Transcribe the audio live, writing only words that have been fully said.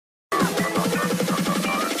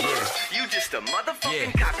a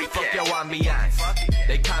motherfucking copycat. Fuck your ambiance.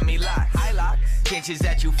 They call me lots. Chances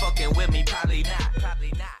that you fucking with me, probably not.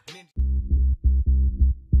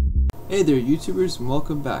 Hey there YouTubers, and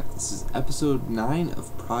welcome back. This is episode 9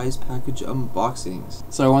 of prize package unboxings.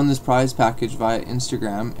 So I won this prize package via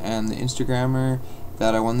Instagram, and the Instagrammer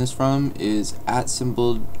that I won this from is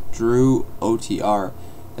 @DrewOTR.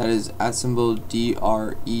 That is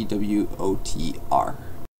 @DREWOTR.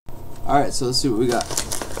 Alright, so let's see what we got.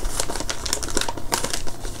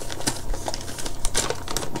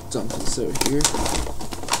 Dump this out here.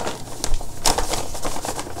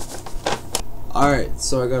 Alright,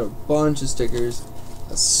 so I got a bunch of stickers,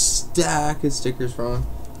 a stack of stickers from him,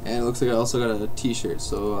 and it looks like I also got a t-shirt,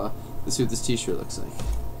 so let's see what this t-shirt looks like.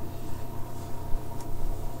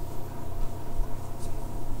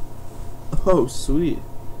 Oh, sweet.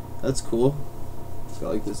 That's cool. It's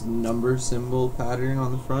got like this number symbol pattern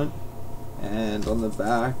on the front, and on the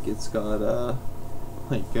back it's got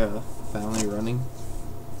family running,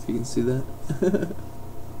 if you can see that.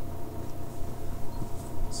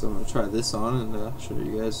 So I'm going to try this on and show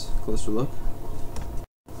you guys a closer look.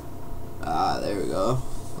 Ah, there we go.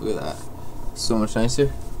 Look at that. So much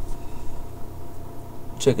nicer.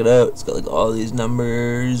 Check it out. It's got like all these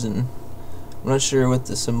numbers, and I'm not sure what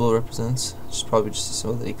the symbol represents. It's probably just a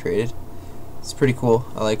symbol that he created. It's pretty cool.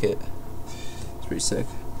 I like it. It's pretty sick.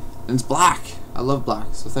 And it's black. I love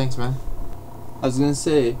black, so thanks, man. I was going to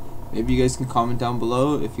say, maybe you guys can comment down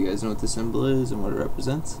below if you guys know what the symbol is and what it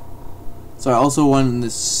represents. So I also won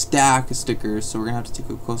this stack of stickers, so we're going to have to take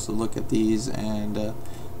a closer look at these and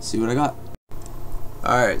see what I got.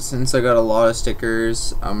 Alright, since I got a lot of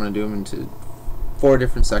stickers, I'm going to do them into 4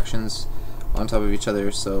 different sections on top of each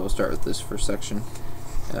other, so we'll start with this first section.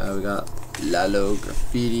 We got Lalo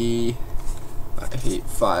Graffiti, I Hate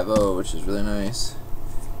 5-0, which is really nice,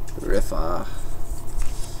 Rifa,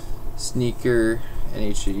 Sneaker,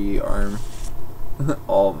 NHD Arm,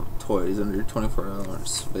 all toys under 24 hours,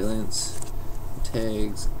 Surveillance,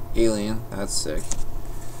 Tags, Alien, that's sick,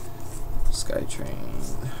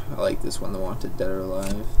 Skytrain, I like this one, The Wanted, Dead or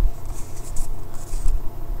Alive,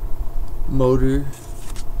 Motor,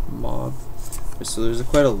 Mob. So there's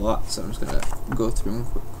quite a lot, so I'm just gonna go through them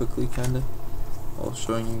quickly, kinda, while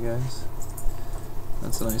showing you guys.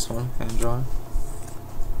 That's a nice one, hand drawn.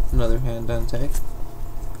 Another hand done tag.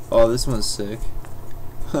 Oh, this one's sick.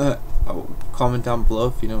 I'll comment down below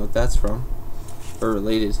if you know what that's from or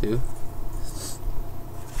related to.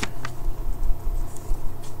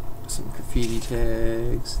 Some graffiti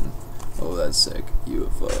tags. And, oh, that's sick.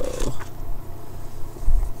 UFO.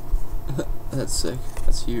 That's sick.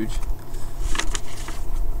 That's huge.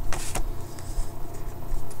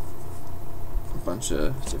 A bunch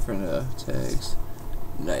of different tags.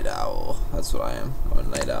 Night Owl. That's what I am. I'm a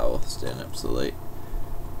night owl, staying up so late.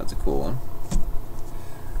 That's a cool one.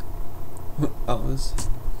 Owls.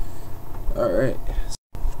 Alright.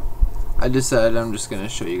 I decided I'm just going to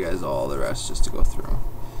show you guys all the rest just to go through them.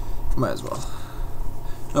 Might as well.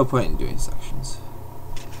 No point in doing sections.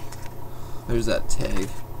 There's that tag.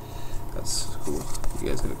 That's cool. You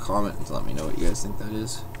guys gotta comment and let me know what you guys think that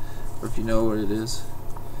is. Or if you know what it is.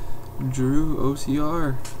 Drew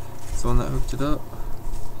OCR. It's the one that hooked it up.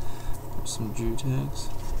 There's some Drew tags.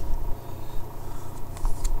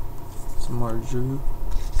 Some more Drew.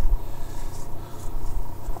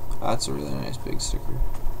 That's a really nice big sticker.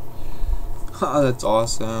 Oh, that's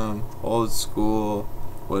awesome. Old school.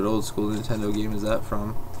 What old school Nintendo game is that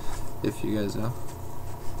from? If you guys know.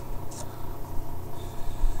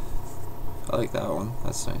 I like that one.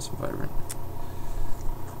 That's nice and vibrant.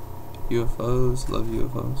 UFOs. Love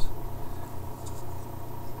UFOs.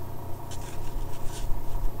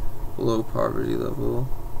 Low poverty level.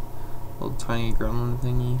 Little tiny gremlin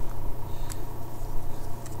thingy.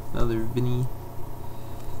 Another Vinny.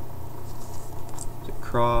 The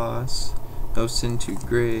cross. No sin too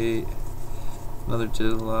great. Another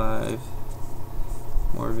Dead Alive.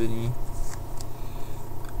 More Vinny.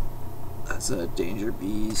 That's Danger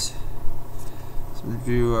Bees. Some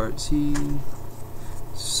Drew RT.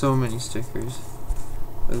 So many stickers.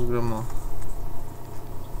 Look at them all.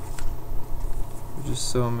 There's just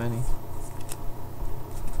so many.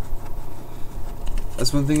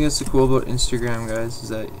 That's one thing that's so cool about Instagram, guys, is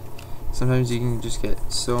that sometimes you can just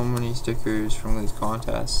get so many stickers from these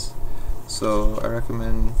contests. So I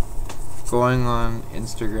recommend going on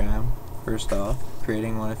Instagram first off,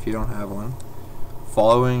 creating one if you don't have one,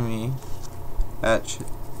 following me at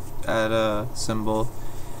symbol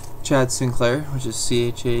Chad Sinclair, which is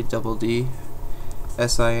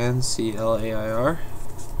CHADDSINCLAIR,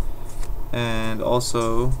 and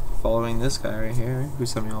also following this guy right here who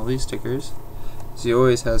sent me all these stickers So he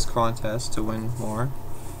always has contests to win more,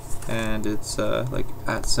 and it's like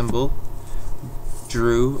at symbol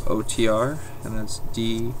Drew OTR, and that's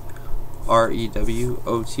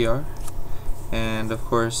DREWOTR. And of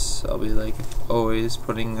course, I'll be like always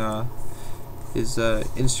putting his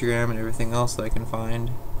Instagram and everything else that I can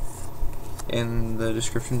find in the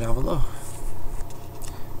description down below.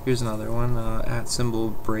 Here's another one, at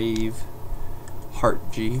symbol Brave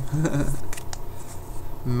Heart G.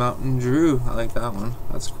 Mountain Drew, I like that one.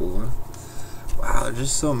 That's cool. Wow, there's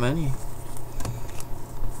just so many.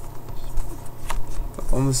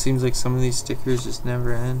 It almost seems like some of these stickers just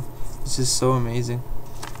never end. It's just so amazing.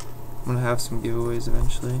 I'm gonna have some giveaways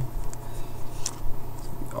eventually. It's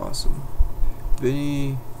gonna be awesome.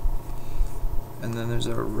 Vinny, and then there's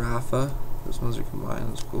a Rafa. Those ones are combined.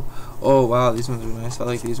 That's cool. Oh wow, these ones are nice. I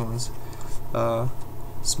like these ones.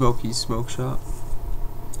 Smoky Smoke Shop.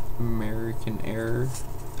 American Error.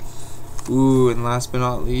 Ooh, and last but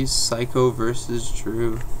not least, Psycho versus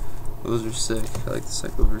Drew. Those are sick. I like the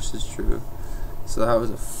Psycho versus Drew. So that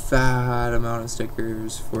was a fat amount of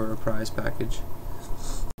stickers for a prize package.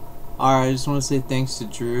 Alright, I just want to say thanks to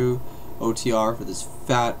Drew OTR for this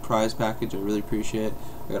fat prize package. I really appreciate it.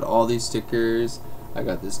 I got all these stickers. I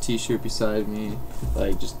got this t-shirt beside me.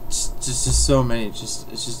 Like just so many. It's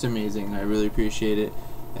just amazing. I really appreciate it.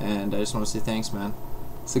 And I just want to say thanks, man.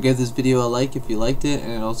 So give this video a like if you liked it,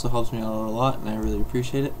 and it also helps me out a lot, and I really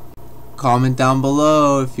appreciate it. Comment down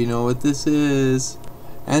below if you know what this is.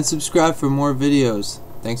 And subscribe for more videos.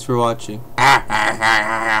 Thanks for watching.